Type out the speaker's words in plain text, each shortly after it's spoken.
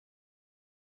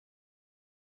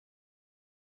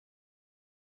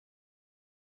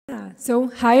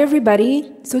Hi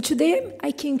everybody. So today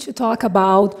I came to talk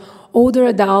about older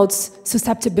adults'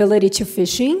 susceptibility to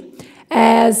phishing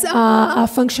as a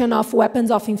function of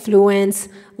weapons of influence,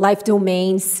 life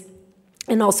domains,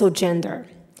 and also gender.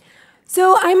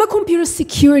 So I'm a computer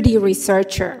security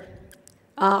researcher,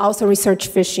 also research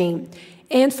phishing.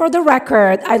 And for the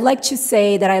record, I'd like to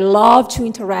say that I love to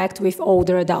interact with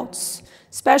older adults,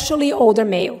 especially older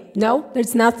male. No,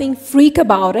 there's nothing freak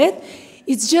about it.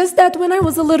 It's just that when I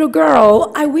was a little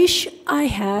girl, I wish I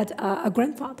had a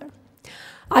grandfather.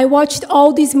 I watched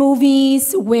all these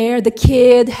movies where the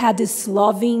kid had this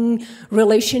loving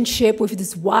relationship with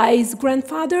this wise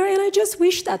grandfather, and I just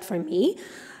wish that for me.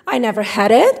 I never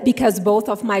had it because both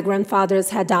of my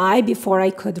grandfathers had died before I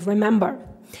could remember.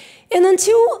 And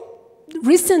until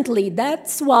recently,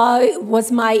 that's why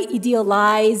was my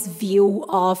idealized view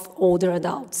of older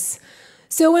adults.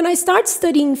 So when I started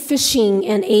studying phishing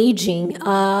and aging,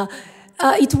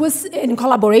 it was in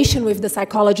collaboration with the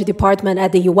psychology department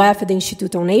at the UF, at the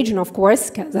Institute on Aging, of course,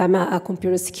 because I'm a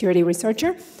computer security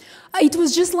researcher. It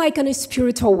was just like a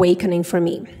spiritual awakening for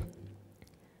me.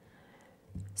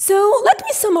 So let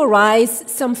me summarize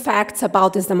some facts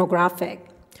about this demographic.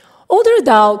 Older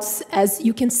adults, as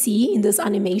you can see in this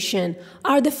animation,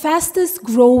 are the fastest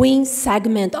growing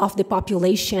segment of the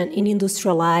population in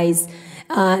industrialized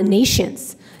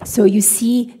nations. So you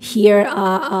see here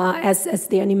as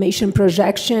the animation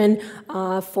projection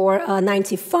for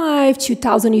 95,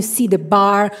 2000, you see the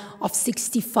bar of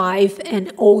 65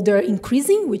 and older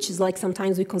increasing, which is like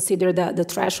sometimes we consider the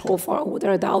threshold for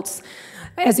older adults.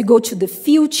 As you go to the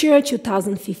future,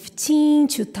 2015,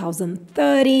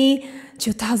 2030,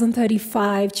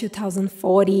 2035,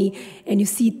 2040, and you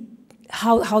see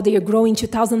how they are growing.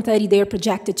 2030, they are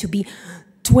projected to be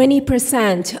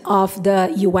 20% of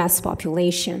the US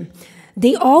population.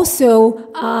 They also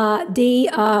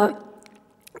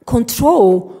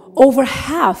control over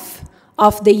half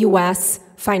of the US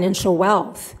financial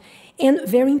wealth. And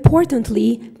very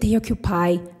importantly, they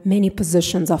occupy many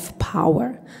positions of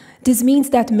power. This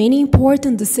means that many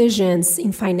important decisions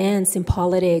in finance, in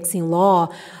politics, in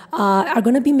law, are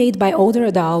going to be made by older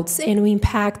adults and will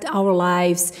impact our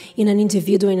lives in an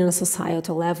individual and in a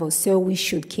societal level, so we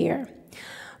should care.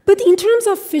 But in terms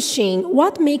of phishing,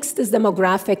 what makes this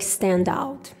demographic stand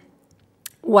out?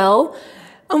 Well,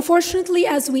 unfortunately,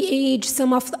 as we age,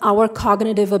 some of our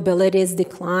cognitive abilities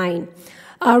decline.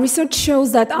 Research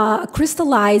shows that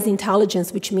crystallized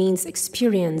intelligence, which means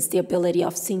experience, the ability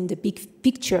of seeing the big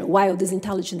picture while this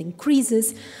intelligence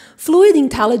increases, fluid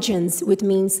intelligence, which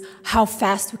means how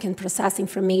fast we can process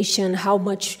information, how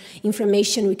much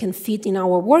information we can fit in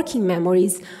our working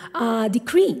memories,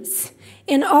 decrease.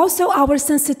 And also our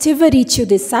sensitivity to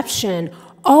deception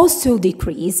also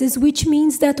decreases, which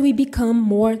means that we become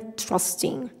more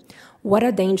trusting. What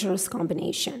a dangerous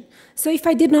combination. So if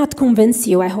I did not convince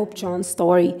you, I hope John's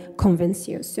story convinced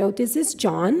you. So this is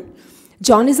John.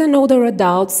 John is an older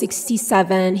adult,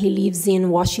 67. He lives in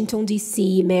Washington,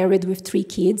 D.C., married with 3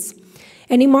 kids.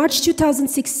 And in March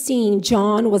 2016,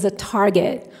 John was a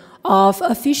target of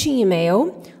a phishing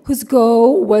email whose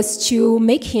goal was to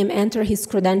make him enter his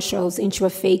credentials into a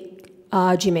fake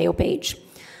Gmail page.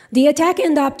 The attack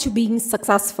ended up to being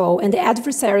successful, and the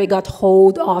adversary got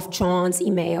hold of John's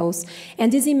emails,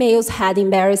 and these emails had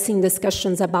embarrassing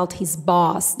discussions about his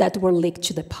boss that were leaked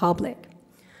to the public.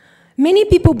 Many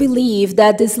people believe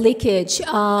that this leakage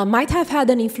might have had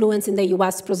an influence in the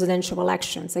US presidential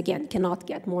elections. Again, cannot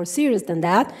get more serious than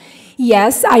that.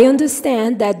 Yes, I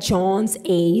understand that John's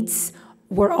aides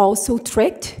were also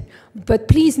tricked, but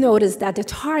please notice that the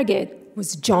target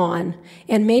was John,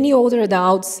 and many older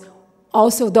adults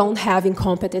also don't have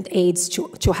incompetent aides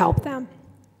to help them.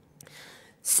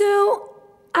 So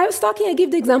I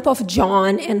give the example of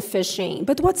John and phishing,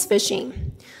 but what's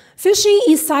phishing? Phishing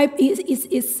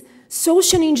is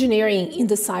social engineering in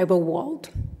the cyber world.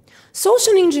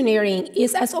 Social engineering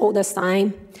is as old as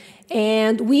time,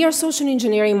 and we are social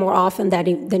engineering more often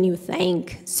than you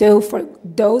think. So for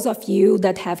those of you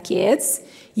that have kids,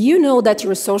 you know that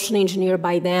you're social engineered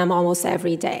by them almost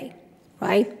every day,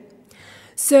 right?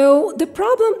 So the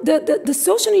problem, the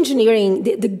social engineering,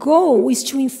 the goal is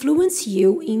to influence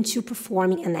you into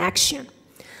performing an action.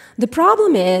 The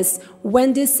problem is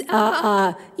when this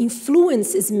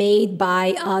influence is made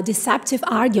by deceptive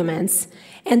arguments,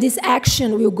 and this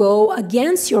action will go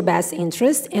against your best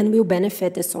interest and will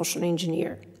benefit the social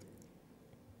engineer.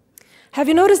 Have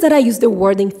you noticed that I use the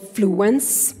word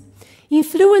influence?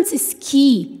 Influence is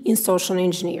key in social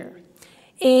engineering.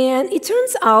 And it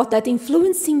turns out that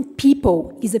influencing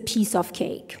people is a piece of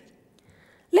cake.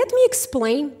 Let me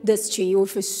explain this to you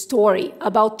with a story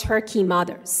about turkey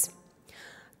mothers.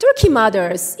 Turkey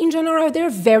mothers, in general, they're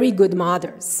very good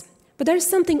mothers. But there's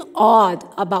something odd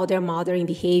about their mothering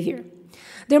behavior.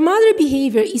 Their mother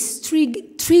behavior is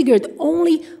triggered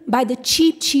only by the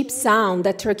cheep, cheep sound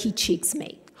that turkey chicks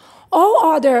make.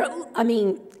 All other,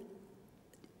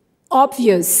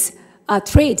 obvious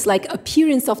traits like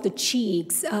appearance of the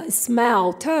cheeks,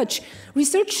 smell, touch,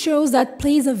 research shows that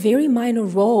plays a very minor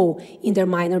role in their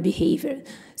minor behavior.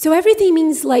 So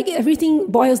everything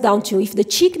boils down to if the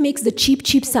chick makes the cheep,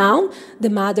 cheep sound, the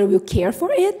mother will care for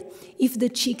it. If the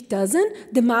chick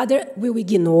doesn't, the mother will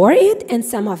ignore it, and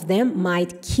some of them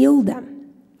might kill them.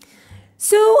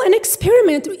 So an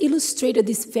experiment illustrated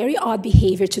this very odd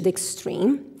behavior to the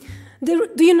extreme. Do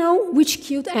you know which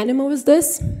cute animal is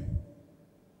this?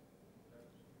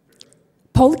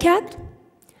 Polecat?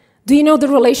 Do you know the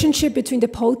relationship between the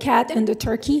polecat and the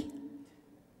turkey?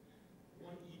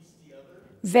 One eats the other.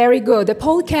 Very good. The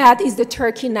polecat is the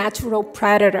turkey natural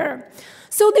predator.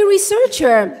 So the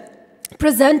researcher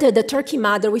presented the turkey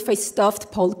mother with a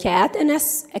stuffed polecat, and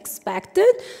as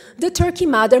expected, the turkey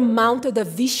mother mounted a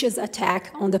vicious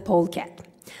attack on the polecat.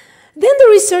 Then the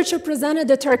researcher presented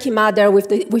the turkey mother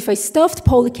with a stuffed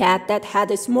polecat that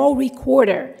had a small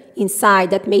recorder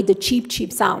inside that made the cheep,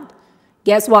 cheep sound.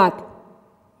 Guess what?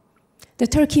 The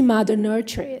turkey mother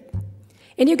nurtured it.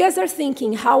 And you guys are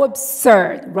thinking, how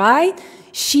absurd, right?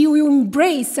 She will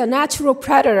embrace a natural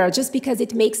predator just because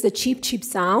it makes the cheep, cheep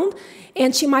sound,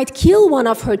 and she might kill one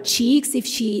of her chicks if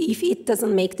it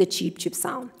doesn't make the cheep, cheep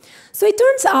sound. So it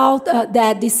turns out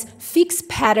that these fixed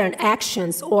pattern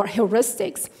actions or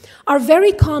heuristics are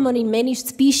very common in many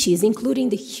species, including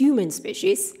the human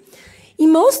species.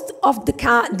 In most of the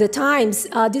times,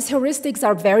 these heuristics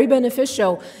are very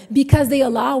beneficial because they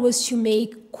allow us to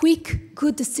make quick,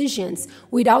 good decisions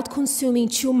without consuming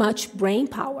too much brain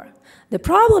power. The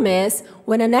problem is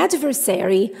when an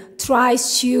adversary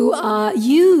tries to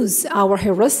use our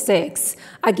heuristics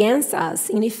against us,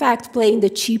 in effect playing the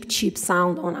cheep, cheep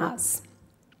sound on us.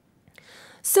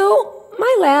 So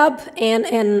my lab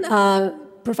and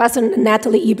Professor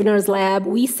Natalie Ebner's lab,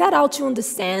 we set out to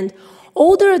understand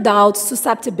older adults'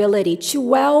 susceptibility to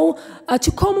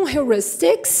common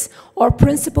heuristics or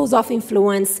principles of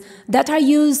influence that are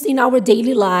used in our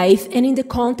daily life and in the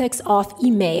context of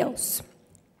emails.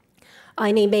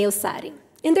 In email setting.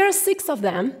 And there are 6 of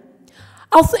them.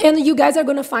 Also, and you guys are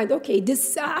going to find, okay,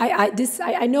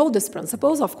 I know these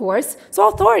principles, of course. So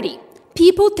authority.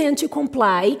 People tend to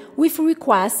comply with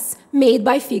requests made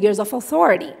by figures of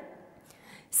authority.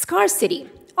 Scarcity.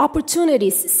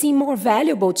 Opportunities seem more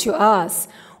valuable to us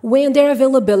when their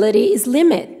availability is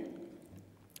limited.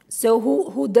 So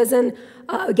who doesn't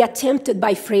get tempted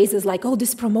by phrases like, oh,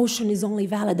 this promotion is only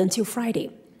valid until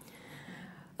Friday?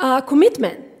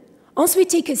 Commitment. Once we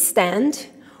take a stand,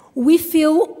 we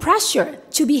feel pressure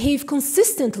to behave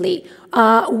consistently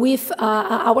with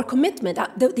our commitment.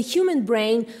 The human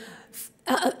brain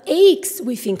aches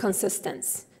with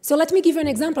inconsistency. So let me give you an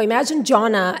example. Imagine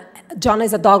Jonah. Jonah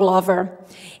is a dog lover,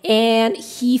 and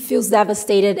he feels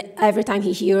devastated every time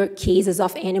he hears cases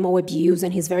of animal abuse,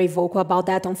 and he's very vocal about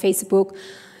that on Facebook.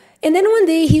 And then one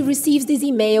day he receives this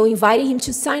email inviting him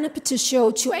to sign a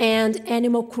petition to end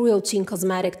animal cruelty in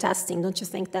cosmetic testing. Don't you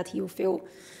think that he will feel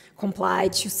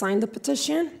complied to sign the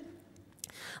petition?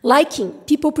 Liking.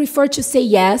 People prefer to say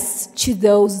yes to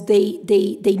those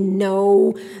they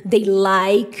know, they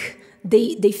like,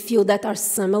 they feel that are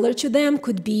similar to them.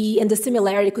 Could be, and the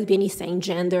similarity could be anything,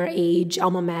 gender, age,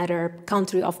 alma mater,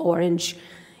 country of origin,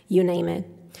 you name it.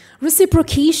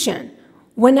 Reciprocation.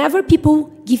 Whenever people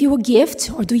give you a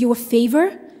gift or do you a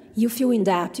favor, you feel in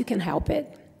debt, you can help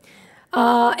it.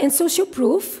 And social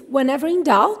proof, whenever in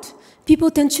doubt, people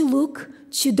tend to look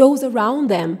to those around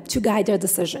them to guide their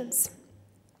decisions.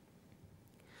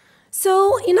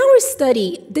 So in our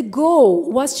study, the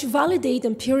goal was to validate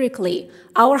empirically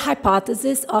our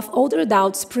hypothesis of older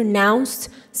adults' pronounced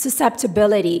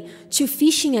susceptibility to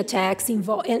phishing attacks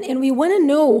and we want to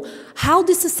know how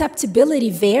the susceptibility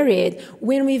varied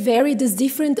when we varied these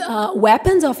different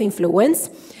weapons of influence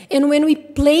and when we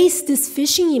place these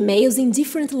phishing emails in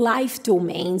different life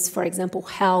domains, for example,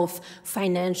 health,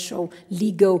 financial,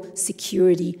 legal,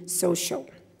 security, social.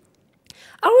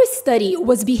 Our study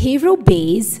was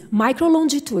behavioral-based,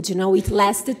 micro-longitudinal. It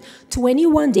lasted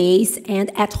 21 days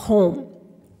and at home.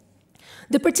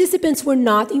 The participants were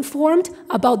not informed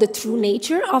about the true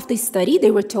nature of the study.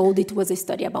 They were told it was a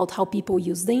study about how people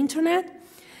use the internet.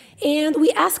 And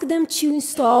we asked them to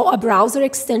install a browser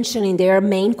extension in their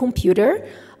main computer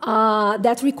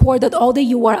that recorded all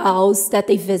the URLs that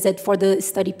they visit for the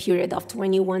study period of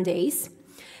 21 days.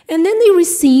 And then they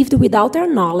received, without their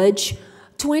knowledge,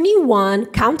 21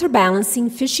 counterbalancing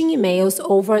phishing emails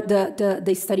over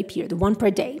the study period, 1 per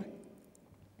day.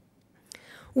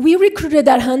 We recruited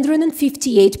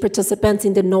 158 participants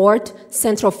in the North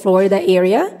Central Florida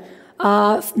area,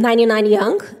 99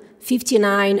 young,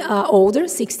 59 older,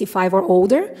 65 or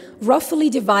older,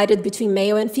 roughly divided between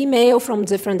male and female from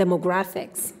different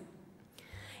demographics.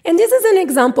 And this is an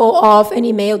example of an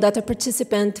email that a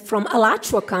participant from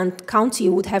Alachua County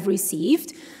would have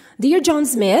received. Dear John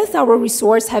Smith, our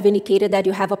resource have indicated that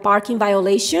you have a parking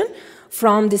violation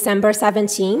from December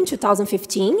 17,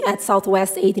 2015 at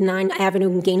Southwest 89th Avenue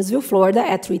in Gainesville, Florida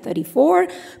at 3:34.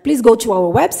 Please go to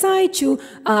our website to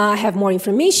have more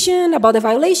information about the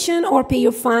violation or pay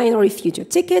your fine or refute your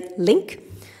ticket. Link.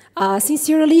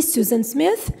 Sincerely, Susan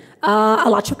Smith,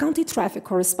 Alachua County traffic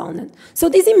correspondent. So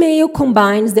this email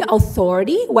combines the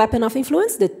authority, weapon of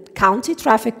influence, the county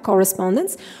traffic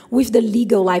correspondence, with the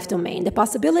legal life domain, the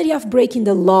possibility of breaking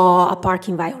the law, a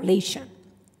parking violation.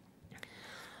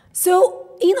 So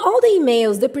in all the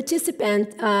emails the participant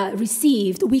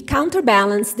received, we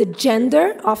counterbalance the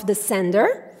gender of the sender,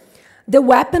 the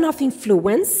weapon of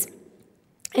influence,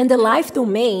 and the life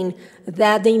domain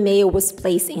that the email was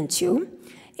placed into.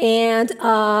 And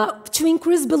to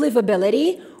increase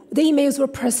believability, the emails were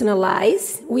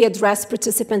personalized. We addressed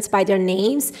participants by their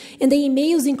names, and the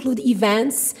emails include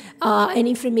events and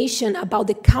information about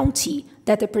the county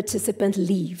that the participant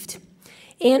lived.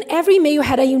 And every email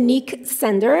had a unique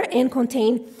sender and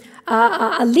contained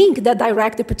a link that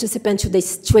directed the participant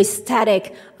to a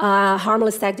static,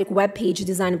 harmless static web page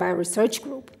designed by a research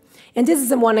group. And this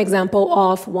is one example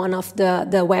of one of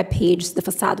the web pages, the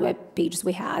facade web pages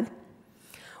we had.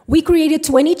 We created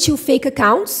 22 fake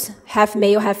accounts, half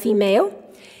male, half female.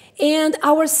 And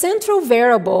our central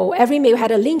variable, every email had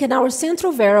a link, and our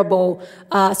central variable,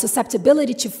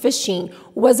 susceptibility to phishing,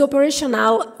 was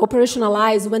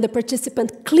operationalized when the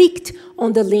participant clicked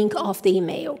on the link of the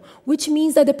email, which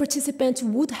means that the participant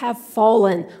would have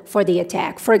fallen for the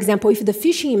attack. For example, if the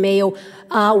phishing email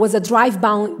was a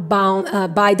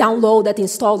drive-by download that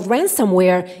installed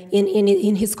ransomware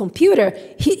in his computer,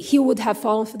 he would have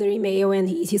fallen for the email and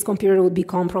his computer would be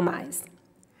compromised.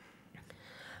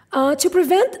 To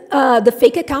prevent the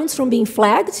fake accounts from being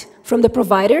flagged from the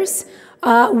providers,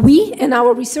 we and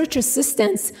our research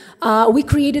assistants, we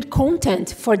created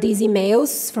content for these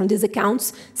emails from these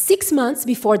accounts 6 months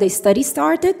before the study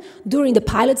started, during the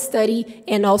pilot study,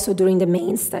 and also during the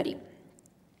main study.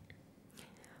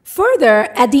 Further,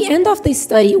 at the end of the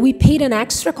study, we paid an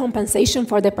extra compensation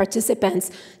for the participants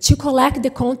to collect the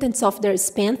contents of their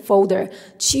spam folder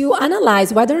to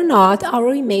analyze whether or not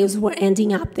our emails were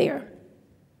ending up there.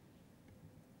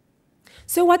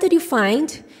 So what did you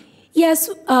find? Yes,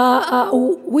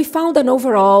 we found an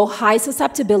overall high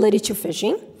susceptibility to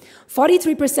phishing.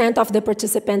 43% of the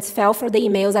participants fell for the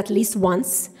emails at least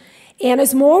once, and a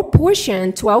small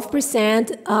portion,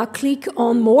 12%, click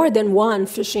on more than one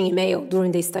phishing email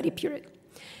during the study period.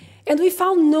 And we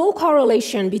found no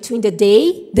correlation between the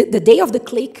day of the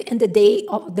click and the day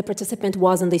of the participant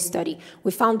was in the study.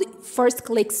 We found first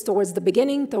clicks towards the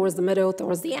beginning, towards the middle,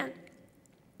 towards the end.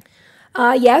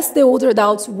 Yes, the older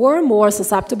adults were more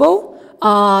susceptible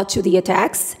to the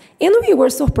attacks, and we were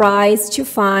surprised to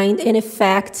find an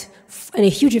effect, and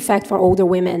a huge effect for older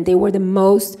women. They were the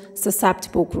most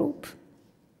susceptible group.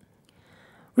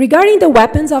 Regarding the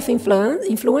weapons of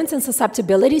influence and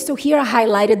susceptibility, so here I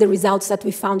highlighted the results that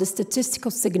we found the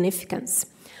statistical significance.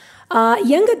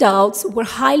 Young adults were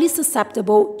highly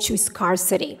susceptible to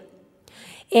scarcity,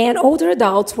 and older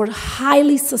adults were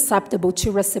highly susceptible to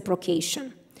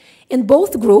reciprocation. In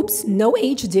both groups, no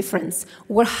age difference,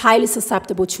 were highly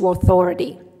susceptible to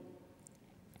authority.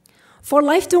 For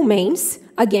life domains,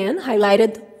 again,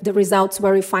 highlighted the results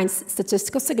where we find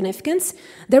statistical significance.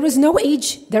 There is no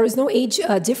age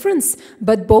difference,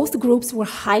 but both groups were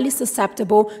highly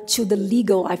susceptible to the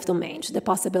legal life domain, to the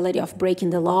possibility of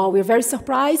breaking the law. We're very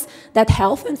surprised that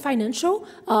health and financial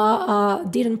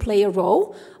didn't play a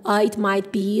role. It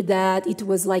might be that it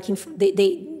was like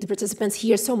the participants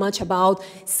hear so much about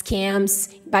scams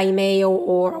by email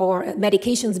or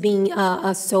medications being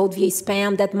sold via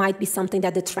spam. That might be something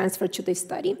that they transferred to the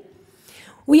study.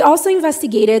 We also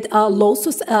investigated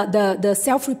the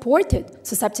self-reported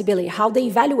susceptibility, how they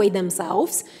evaluate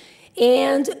themselves,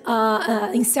 and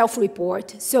in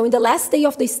self-report. So in the last day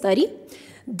of the study,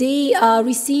 they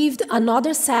received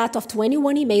another set of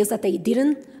 21 emails that they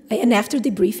didn't, and after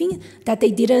debriefing, that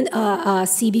they didn't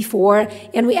see before,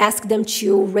 and we asked them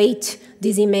to rate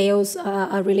these emails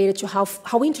related to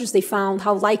how interesting they found,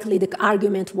 how likely the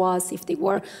argument was if they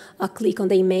were click on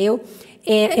the email,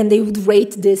 and they would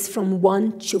rate this from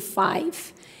 1 to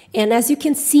 5. And as you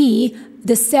can see,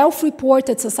 the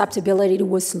self-reported susceptibility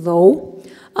was low.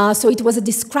 So it was a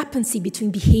discrepancy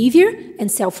between behavior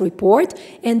and self-report,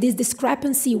 and this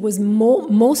discrepancy was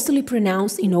mostly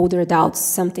pronounced in older adults,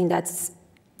 something that's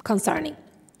concerning.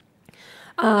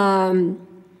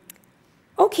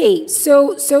 Okay,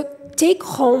 so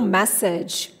take-home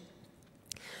message.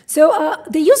 So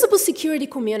the usable security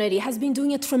community has been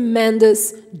doing a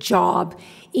tremendous job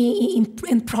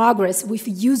in progress with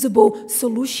usable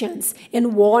solutions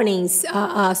and warnings,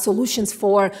 solutions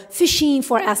for phishing,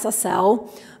 for SSL.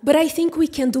 But I think we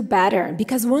can do better,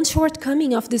 because one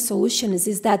shortcoming of the solutions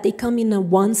is that they come in a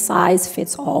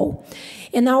one-size-fits-all.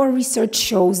 And our research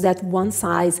shows that one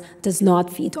size does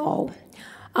not fit all.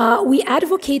 We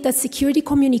advocate that security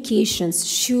communications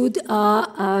should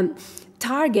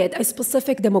target a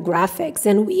specific demographics,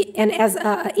 and as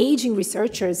aging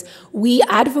researchers, we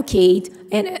advocate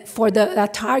for the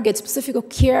target specific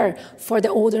care for the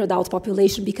older adult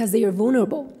population, because they are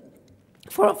vulnerable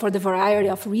for the variety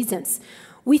of reasons.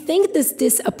 We think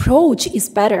this approach is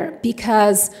better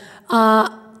because the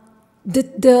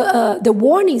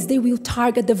warnings, they will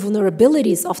target the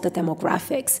vulnerabilities of the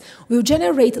demographics, will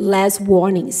generate less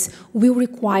warnings, will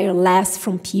require less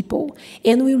from people,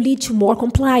 and will lead to more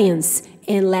compliance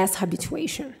and less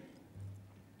habituation.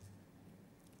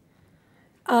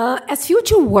 As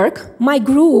future work, my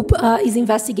group is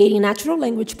investigating natural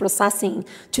language processing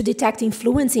to detect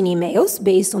influence in emails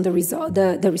based on the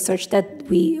research that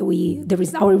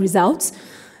our results.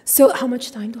 So how much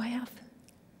time do I have?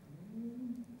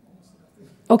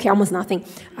 Okay, almost nothing.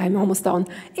 I'm almost done.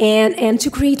 And to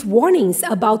create warnings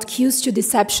about cues to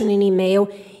deception in email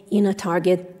in a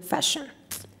target fashion.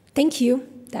 Thank you.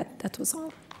 That was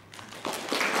all.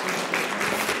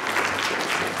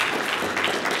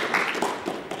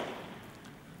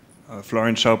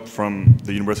 Florian Schaub from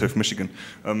the University of Michigan.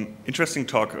 Interesting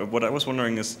talk. What I was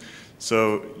wondering is,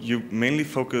 so you mainly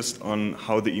focused on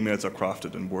how the emails are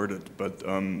crafted and worded, but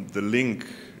the link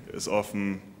is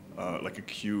often like a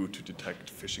cue to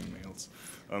detect phishing mails.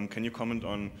 Can you comment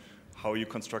on how you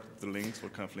constructed the links,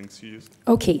 what kind of links you used?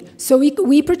 Okay, so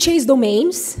we purchased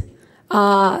domains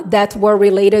that were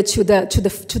related to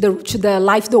the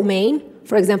live domain.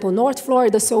 For example, North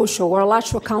Florida Social or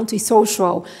Alachua County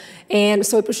Social. And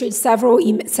so we purchased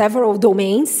several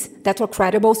domains that were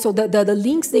credible. So the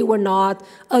links, they were not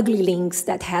ugly links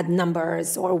that had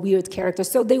numbers or weird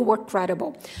characters. So they were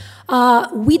credible.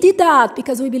 We did that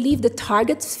because we believe the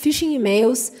target phishing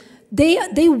emails,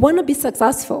 they want to be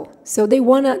successful. So they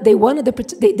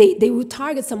would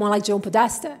target someone like John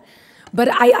Podesta. But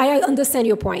I understand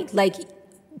your point. Like,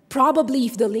 probably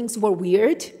if the links were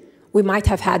weird, we might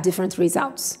have had different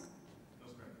results.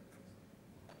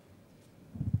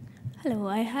 Hello,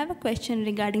 I have a question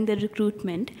regarding the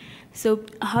recruitment. So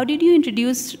how did you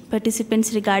introduce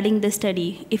participants regarding the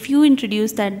study? If you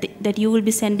introduced that you will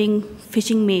be sending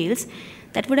phishing mails,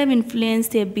 that would have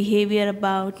influenced their behavior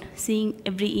about seeing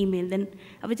every email. Then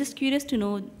I was just curious to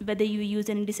know whether you use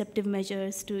any deceptive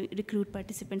measures to recruit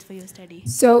participants for your study.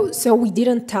 So we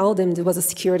didn't tell them there was a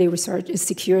security research.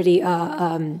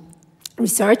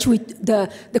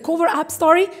 The cover-up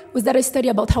story was that I studied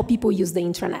about how people use the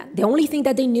internet. The only thing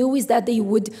that they knew is that they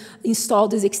would install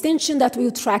this extension that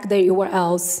will track the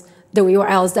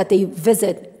URLs that they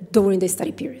visit during the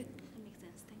study period. That makes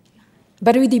sense, thank you.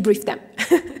 But we debriefed them.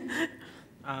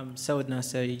 Sawad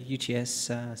Nasser, UTS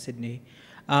Sydney.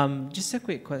 Just a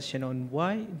quick question on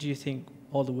why do you think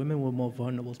all the women were more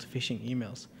vulnerable to phishing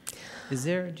emails?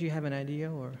 Do you have an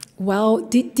idea? Or? Well,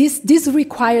 this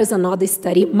requires another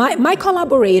study. My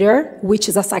collaborator, which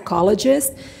is a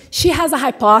psychologist, she has a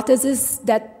hypothesis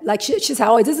that, like, she said,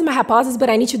 oh, this is my hypothesis, but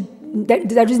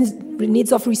there is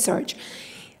needs of research.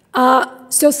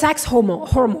 So sex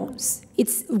hormones.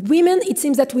 Women, it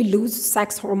seems that we lose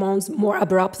sex hormones more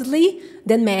abruptly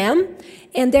than men.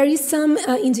 And there is some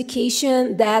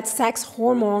indication that sex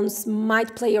hormones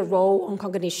might play a role on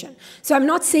cognition. So I'm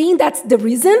not saying that's the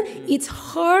reason. It's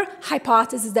her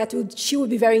hypothesis that she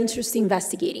would be very interested in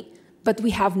investigating. But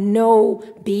we have no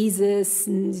basis,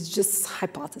 it's just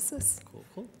hypothesis.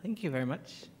 Cool. Thank you very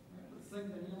much.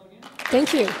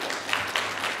 Thank you.